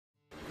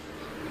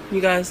You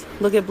guys,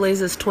 look at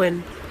Blaze's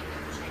twin.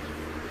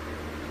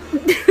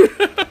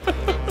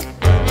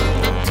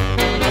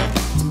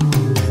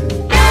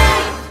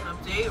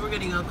 Update, we're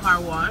getting a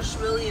car wash.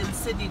 Mili and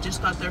Sydney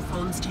just got their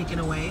phones taken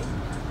away.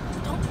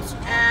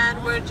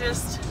 And we're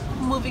just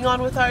moving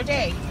on with our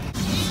day.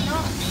 It's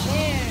not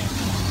fair.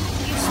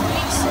 You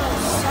speak so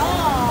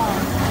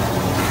soft.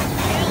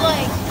 You're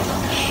like,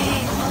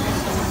 hey.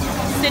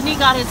 Sydney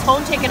got his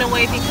phone taken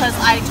away because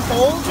I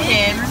told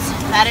him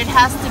that it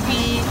has to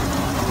be,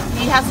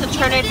 he has to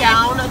turn it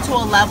down to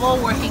a level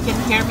where he can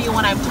hear me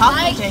when I'm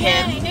talking to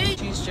him.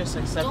 She's just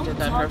accepted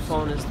that her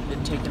phone has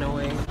been taken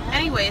away.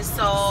 Anyway,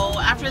 so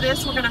after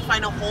this we're gonna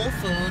find a Whole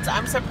Foods.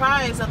 I'm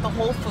surprised at the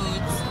Whole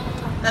Foods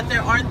that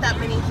there aren't that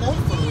many Whole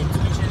Foods,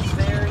 which is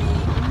very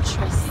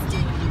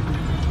interesting.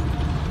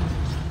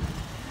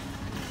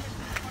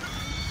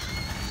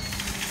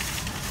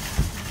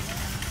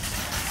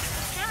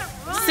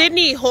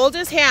 Sydney, hold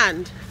his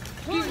hand.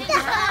 He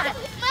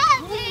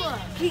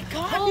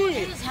got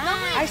it.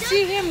 I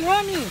see him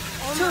running.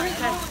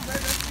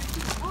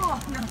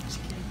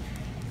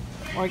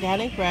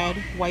 Organic bread,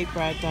 white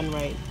bread done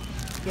right.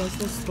 Here's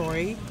the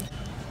story.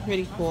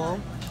 Pretty cool.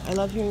 I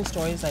love hearing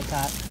stories like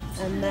that.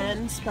 And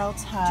then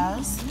Sprouts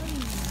has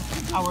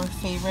our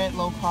favorite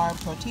low-carb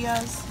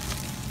tortillas.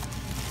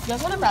 You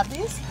guys want to grab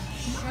these?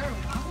 Sure.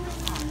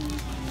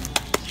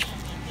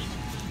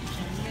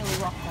 Really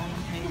rock that.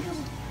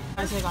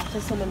 Guys, I got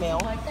this in the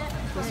mail.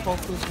 This Whole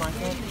Foods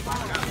Market.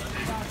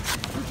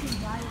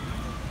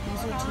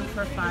 These are 2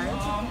 for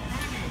 $5.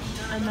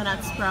 And then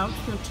at Sprouts,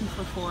 they're 2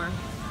 for $4.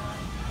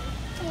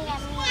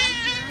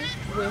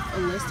 With a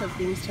list of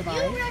things to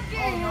buy.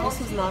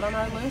 This is not on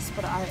our list,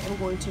 but I am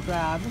going to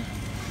grab.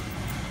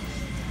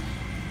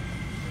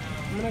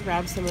 I'm gonna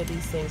grab some of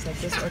these things, like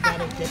this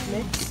organic dip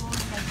mix.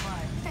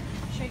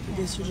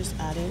 This you just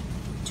add it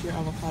to your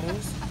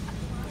avocados.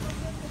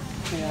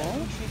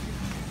 Cool.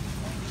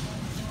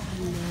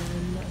 And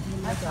then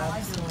I'm gonna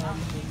grab some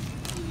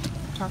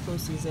taco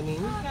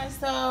seasoning. Okay, guys,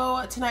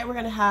 so tonight we're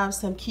gonna have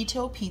some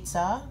keto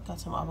pizza. Got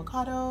some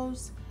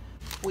avocados.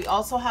 We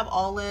also have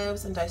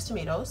olives and diced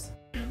tomatoes.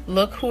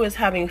 Look who is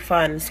having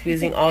fun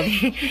squeezing all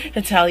the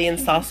Italian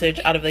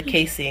sausage out of the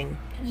casing.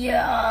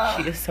 Yeah.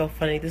 She is so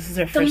funny. This is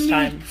her first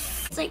time.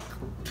 It's like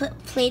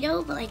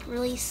Play-Doh, but like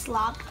really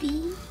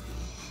sloppy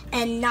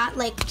and not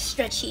like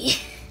stretchy.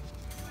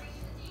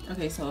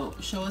 Okay, so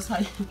show us how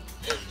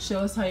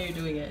you're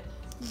doing it.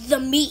 The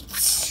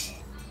meat.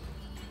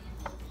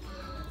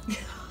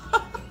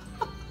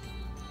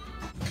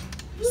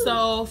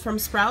 So from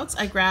Sprouts,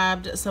 I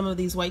grabbed some of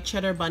these white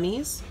cheddar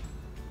bunnies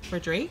for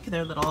Drake.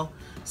 They're little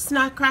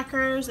snack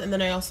crackers. And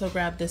then I also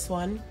grabbed this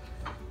one,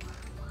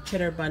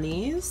 cheddar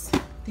bunnies.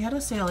 They had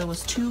a sale. It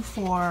was 2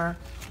 for,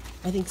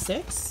 I think,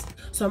 $6.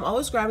 So I'm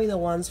always grabbing the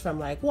ones from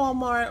like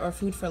Walmart or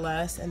Food for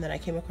Less. And then I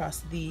came across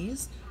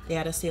these. They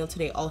had a sale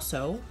today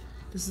also.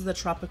 This is the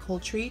tropical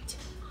treat.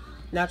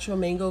 Natural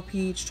mango,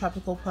 peach,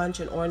 tropical punch,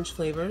 and orange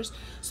flavors.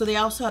 So they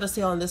also had a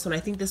sale on this one.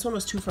 I think this one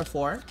was 2 for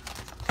 $4.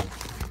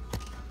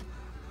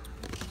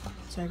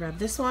 So I grabbed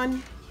this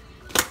one.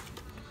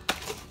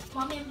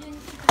 Mommy, I'm doing the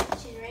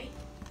kitchen, right?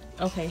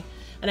 Okay.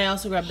 And I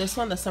also grabbed this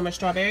one, the summer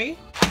strawberry.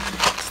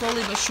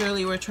 Slowly but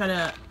surely we're trying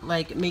to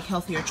like make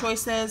healthier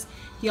choices.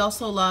 He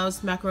also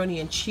loves macaroni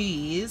and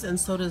cheese, and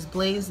so does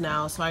Blaze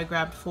now. So I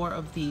grabbed 4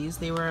 of these.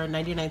 They were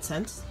 99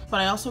 cents.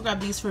 But I also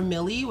grabbed these for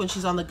Mili. When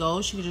she's on the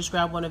go, she could just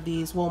grab one of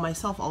these. Well,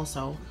 myself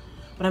also.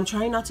 But I'm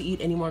trying not to eat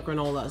any more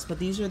granolas. But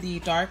these are the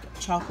dark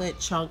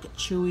chocolate chunk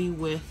chewy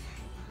with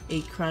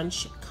a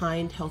crunch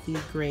kind healthy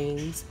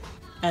grains.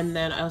 And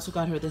then I also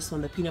got her this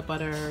one, the peanut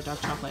butter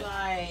dark chocolate.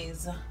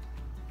 Guys,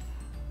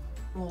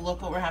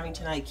 look what we're having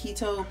tonight.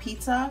 Keto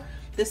pizza.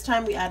 This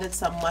time we added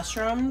some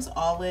mushrooms,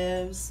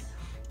 olives,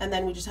 and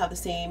then we just have the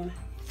same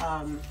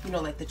you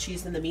know, like the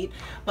cheese and the meat.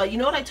 But you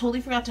know what, I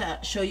totally forgot to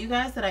show you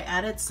guys that I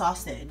added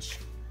sausage.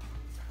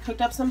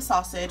 Cooked up some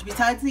sausage.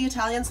 Besides the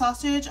Italian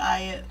sausage,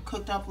 I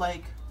cooked up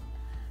like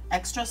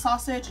extra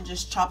sausage and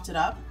just chopped it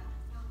up.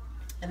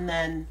 And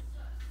then,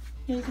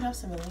 yeah, you can have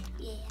some, Mili.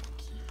 Yeah.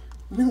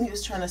 Mili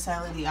was trying to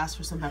silently ask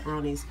for some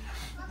pepperonis.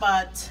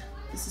 But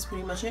this is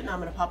pretty much it. Now I'm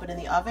gonna pop it in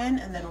the oven,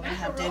 and then we're gonna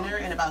have dinner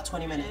in about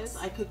 20 minutes.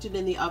 I cooked it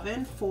in the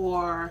oven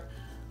for,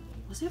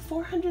 was it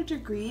 400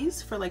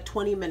 degrees for like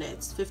 20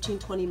 minutes,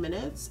 15-20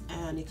 minutes,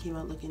 and it came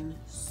out looking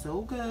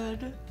so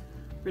good.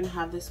 We're gonna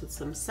have this with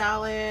some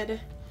salad.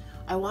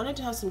 I wanted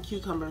to have some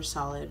cucumber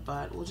salad,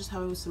 but we'll just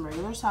have it with some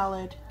regular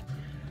salad.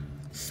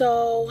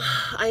 So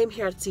I am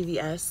here at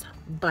CVS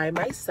by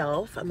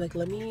myself. I'm like,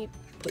 let me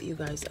put you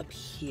guys up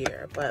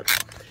here. But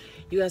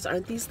you guys,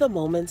 aren't these the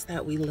moments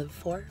that we live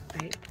for,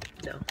 right?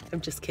 No, I'm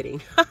just kidding.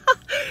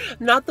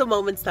 Not the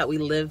moments that we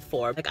live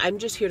for. Like, I'm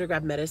just here to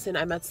grab medicine.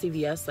 I'm at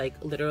CVS, like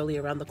literally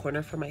around the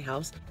corner from my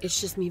house.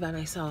 It's just me by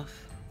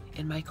myself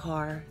in my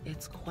car.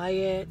 It's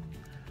quiet,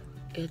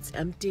 it's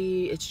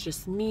empty, it's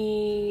just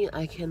me.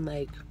 I can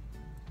like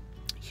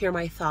hear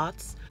my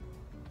thoughts.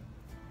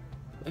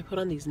 I put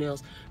on these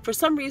nails. For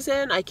some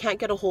reason, I can't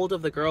get a hold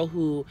of the girl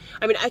who,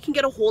 I mean, I can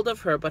get a hold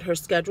of her, but her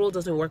schedule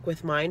doesn't work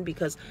with mine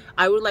because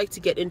I would like to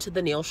get into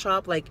the nail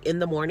shop like in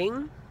the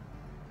morning.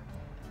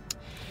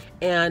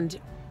 And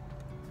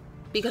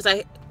because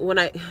I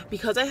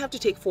have to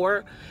take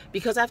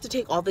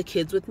all the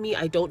kids with me,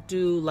 I don't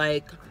do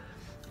like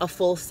a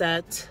full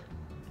set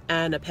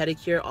and a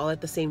pedicure all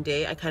at the same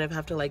day. I kind of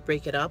have to like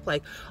break it up.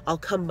 Like I'll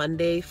come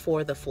Monday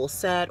for the full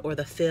set or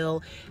the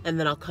fill, and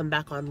then I'll come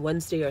back on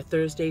Wednesday or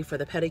Thursday for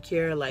the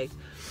pedicure. Like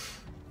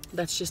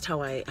that's just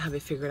how I have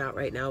it figured out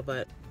right now.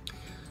 But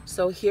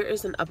so here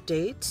is an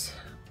update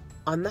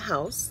on the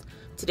house.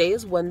 Today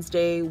is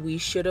Wednesday. We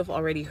should have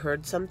already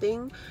heard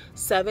something.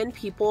 7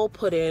 people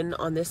put in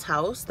on this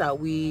house that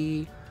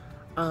we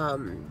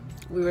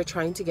were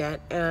trying to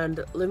get, and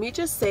let me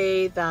just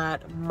say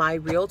that my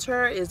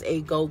realtor is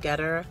a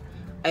go-getter.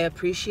 I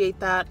appreciate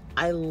that.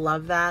 I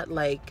love that.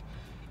 Like,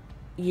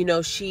 you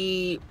know,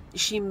 she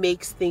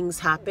makes things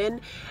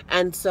happen.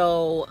 And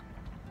so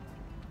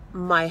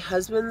my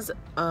husband's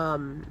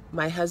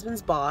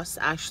boss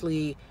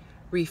actually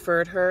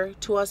referred her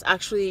to us.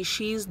 Actually,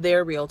 she's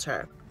their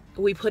realtor.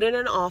 We put in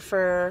an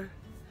offer,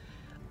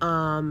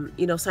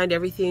 you know, signed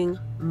everything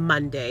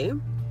Monday.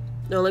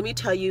 Now let me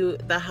tell you,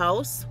 the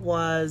house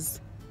was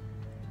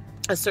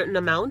a certain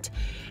amount,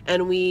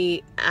 and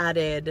we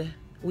added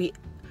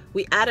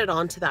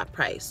on to that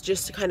price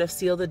just to kind of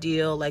seal the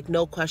deal. Like,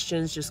 no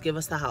questions, just give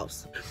us the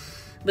house.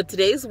 But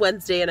today's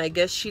Wednesday, and I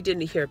guess she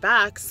didn't hear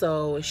back,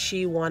 so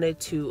she wanted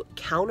to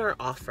counter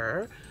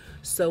offer.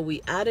 So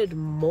we added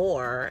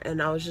more,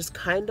 and I was just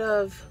kind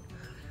of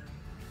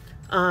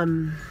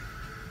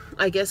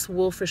I guess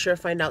we'll for sure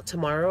find out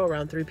tomorrow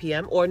around 3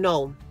 p.m. Or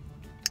no,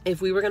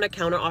 if we were gonna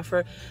counter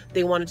offer,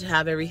 they wanted to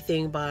have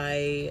everything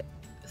by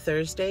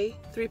Thursday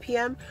 3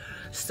 p.m.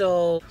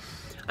 So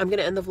I'm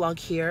gonna end the vlog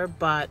here,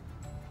 but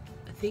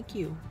thank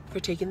you for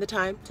taking the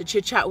time to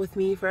chit chat with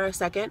me for a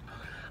second.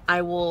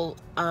 I will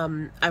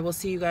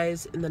see you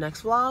guys in the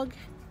next vlog,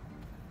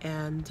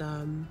 and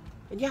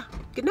yeah,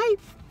 good night.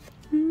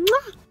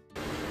 Mwah!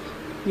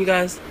 You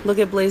guys, look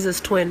at Blaze's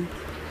twin.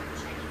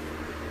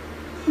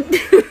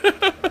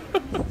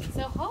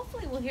 So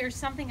hopefully we'll hear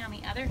something on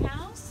the other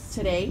house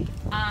Today?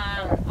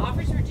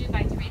 Offers were due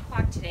by 3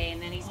 o'clock today,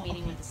 and then he's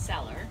meeting with the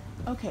seller.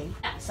 Okay.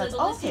 Yeah, so That's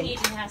the listing okay.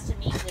 agent has to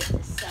meet with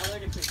the seller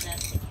to present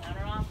the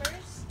counter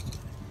offers.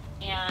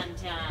 And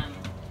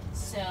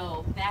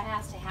so that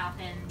has to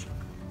happen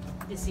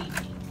this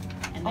evening,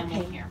 and then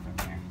we'll hear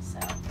from there. So,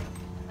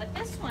 but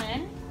this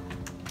one,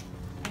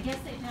 I guess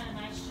they've done a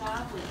nice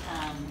job with,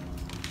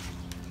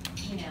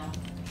 you know,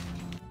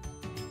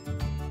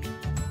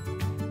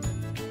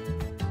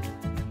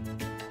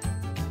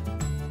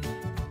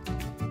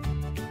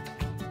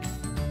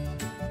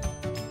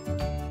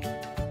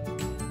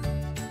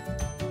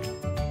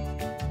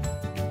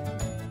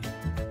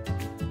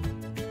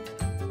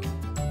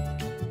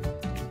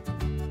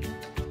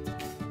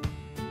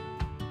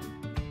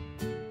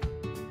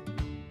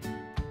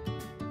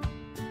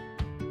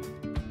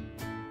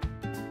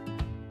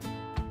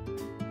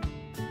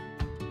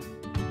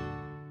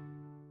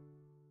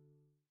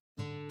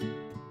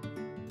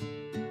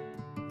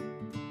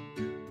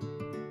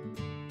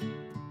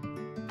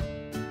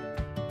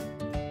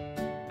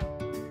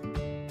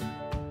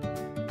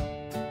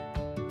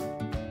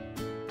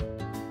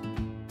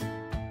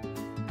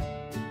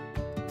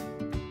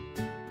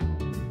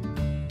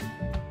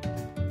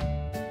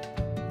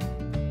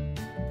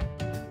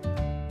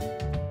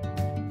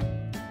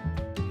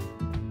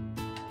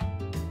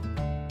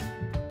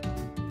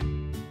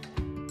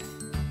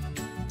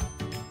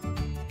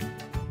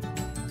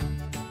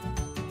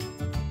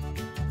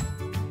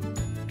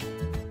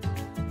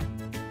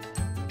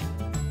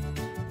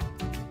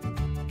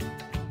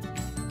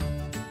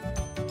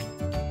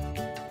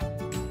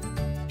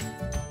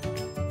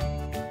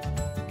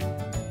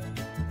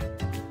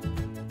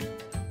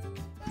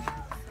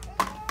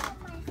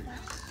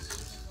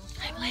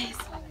 Blaze.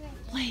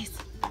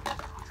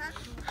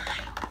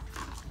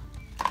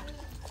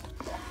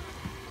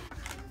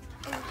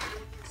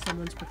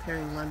 Someone's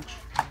preparing lunch.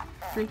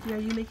 Frankie, are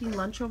you making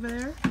lunch over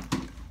there?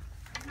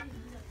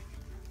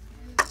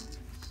 Are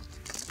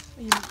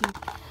you making...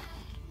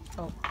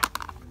 Oh,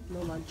 no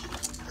lunch.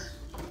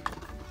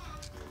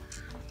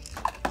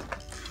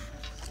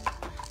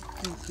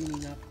 I'm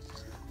cleaning up.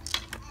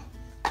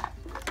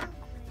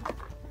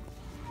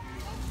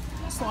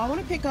 So I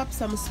want to pick up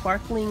some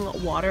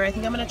sparkling water. I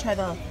think I'm going to try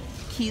the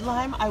key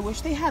lime. I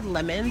wish they had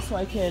lemon so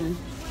I can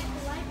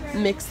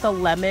mix the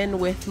lemon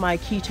with my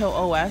keto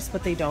OS,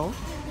 but they don't.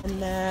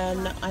 And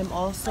then I'm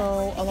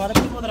also, a lot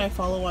of people that I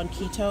follow on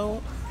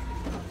keto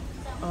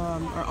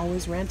are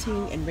always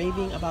ranting and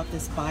raving about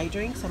this Bai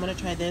drink. So I'm going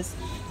to try this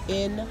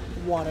in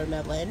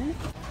watermelon.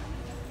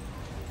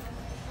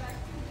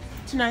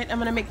 Tonight I'm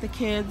going to make the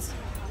kids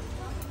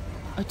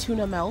a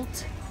tuna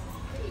melt.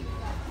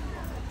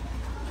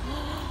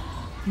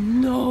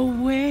 No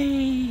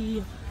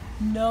way!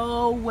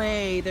 No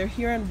way! They're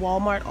here in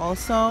Walmart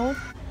also.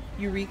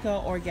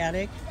 Eureka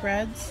Organic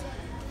breads.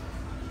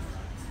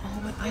 Oh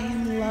Oh, but I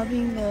am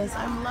loving this.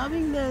 I'm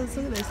loving this.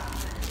 Look at this.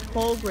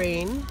 Whole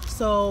grain.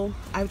 So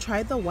I've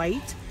tried the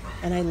white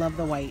and I love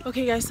the white.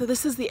 Okay guys, so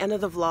this is the end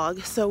of the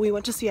vlog. So we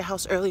went to see a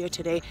house earlier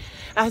today,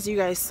 as you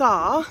guys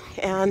saw,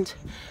 and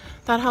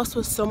that house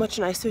was so much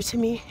nicer to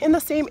me, in the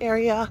same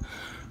area,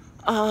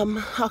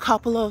 a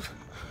couple of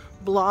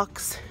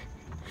blocks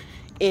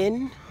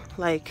in,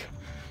 like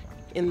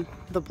in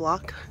the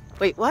block.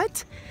 Wait,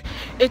 what?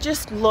 It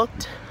just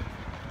looked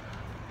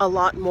a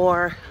lot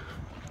more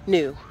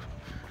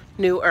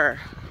newer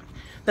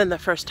than the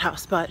first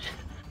house, but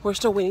we're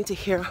still waiting to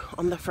hear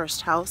on the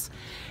first house.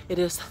 It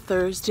is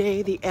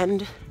Thursday, the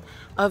end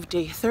of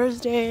day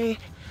Thursday,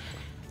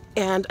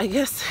 and I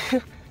guess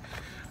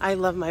I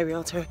love my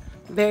realtor.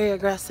 Very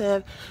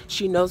aggressive.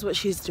 She knows what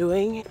she's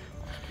doing.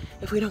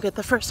 If we don't get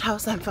the first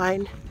house, I'm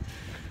fine.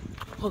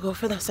 We'll go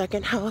for the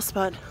second house,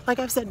 but like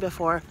I've said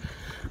before,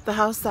 the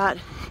house that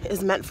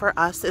is meant for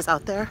us is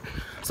out there.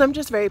 So I'm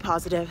just very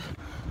positive.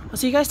 I'll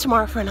see you guys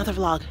tomorrow for another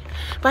vlog.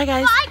 Bye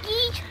guys.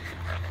 Bye.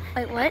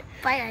 Wait, what?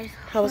 Bye guys.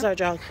 How was our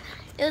jog?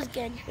 It was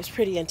good. It was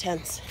pretty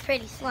intense.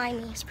 Pretty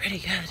slimy. It's pretty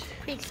good.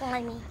 Pretty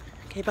slimy.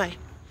 Okay, bye.